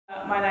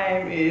My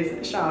name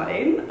is Charlotte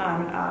Eden.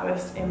 I'm an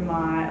artist in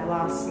my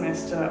last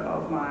semester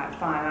of my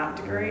fine art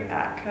degree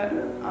at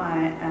Curtin. I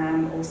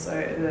am also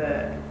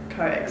the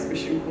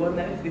co-exhibition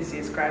coordinator for this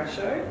year's grad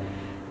show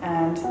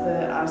and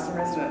the artist in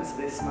residence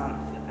this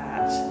month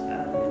at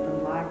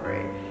Midland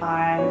Library.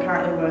 I'm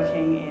currently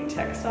working in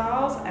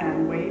textiles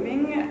and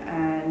weaving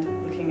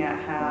and looking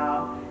at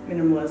how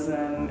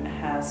minimalism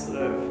has sort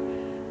of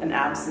an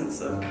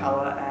absence of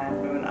colour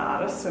and women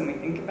artists when we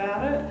think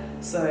about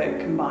it. So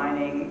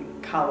combining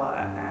colour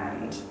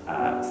and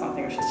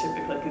something which is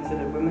typically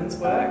considered women's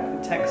work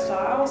with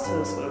textiles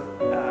to sort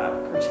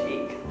of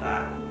critique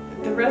that.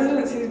 The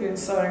residency has been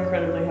so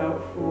incredibly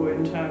helpful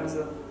in terms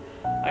of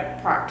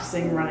like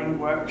practicing running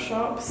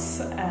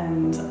workshops,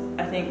 and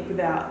I think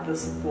without the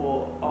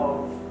support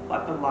of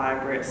like the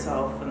library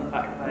itself and the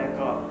fact that they've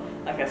got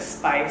like a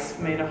space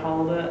for me to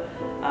hold it,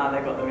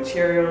 they've got the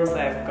materials,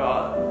 they've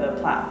got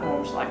the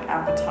platform to like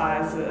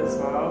advertise it as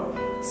well.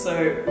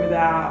 So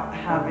without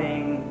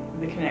having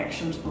the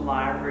connection to the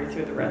library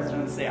through the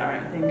residency, I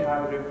don't think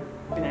I would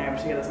have been able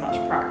to get as much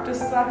practice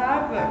as I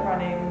have at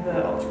running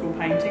the optical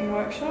painting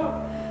workshop.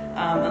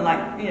 And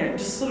like, you know,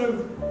 just sort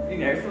of, you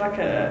know, for like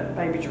a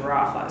baby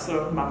giraffe, like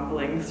sort of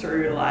mumbling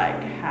through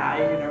like how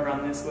you're going to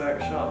run this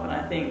workshop. And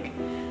I think,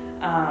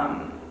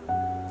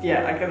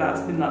 yeah, like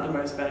that's been like the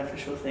most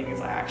beneficial thing, is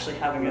like actually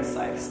having a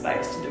safe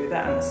space to do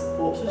that and the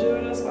support to do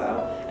it as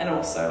well. And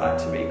also like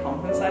to be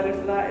compensated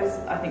for that is,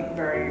 I think,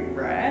 very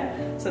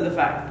rare. So the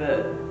fact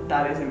that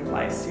that is in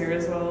place here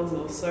as well is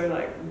also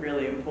like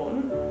really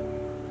important.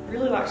 I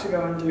really like to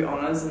go and do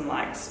honours and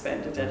like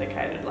spend a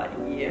dedicated like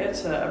year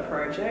to a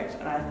project,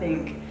 and I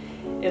think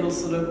it'll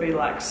sort of be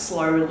like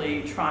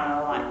slowly trying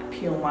to like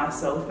peel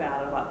myself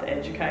out of like the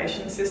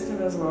education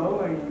system as well,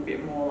 where you're a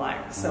bit more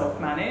like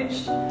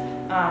self-managed.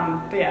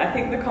 But yeah, I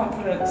think the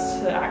confidence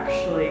to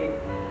actually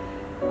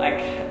like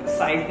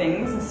say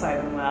things and say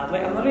them loudly.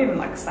 I'm not even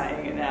like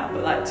saying it now,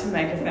 but like to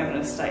make a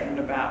feminist statement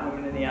about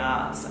women in the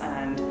arts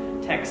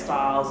and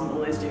textiles and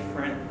all these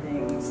different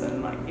things,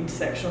 and like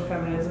intersectional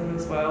feminism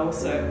as well.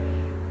 So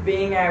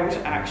being able to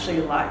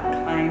actually like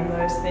claim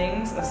those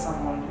things as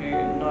someone who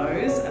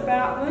knows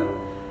about them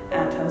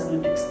and has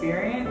lived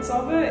experience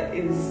of it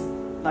is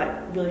like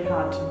really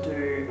hard to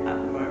do at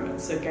the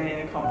moment. So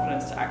gaining the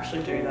confidence to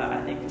actually do that,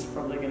 I think, is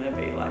probably going to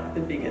be like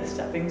the biggest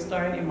stepping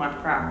stone in my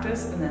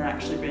practice, and then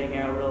actually being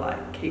able to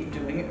like keep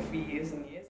doing it for years and years.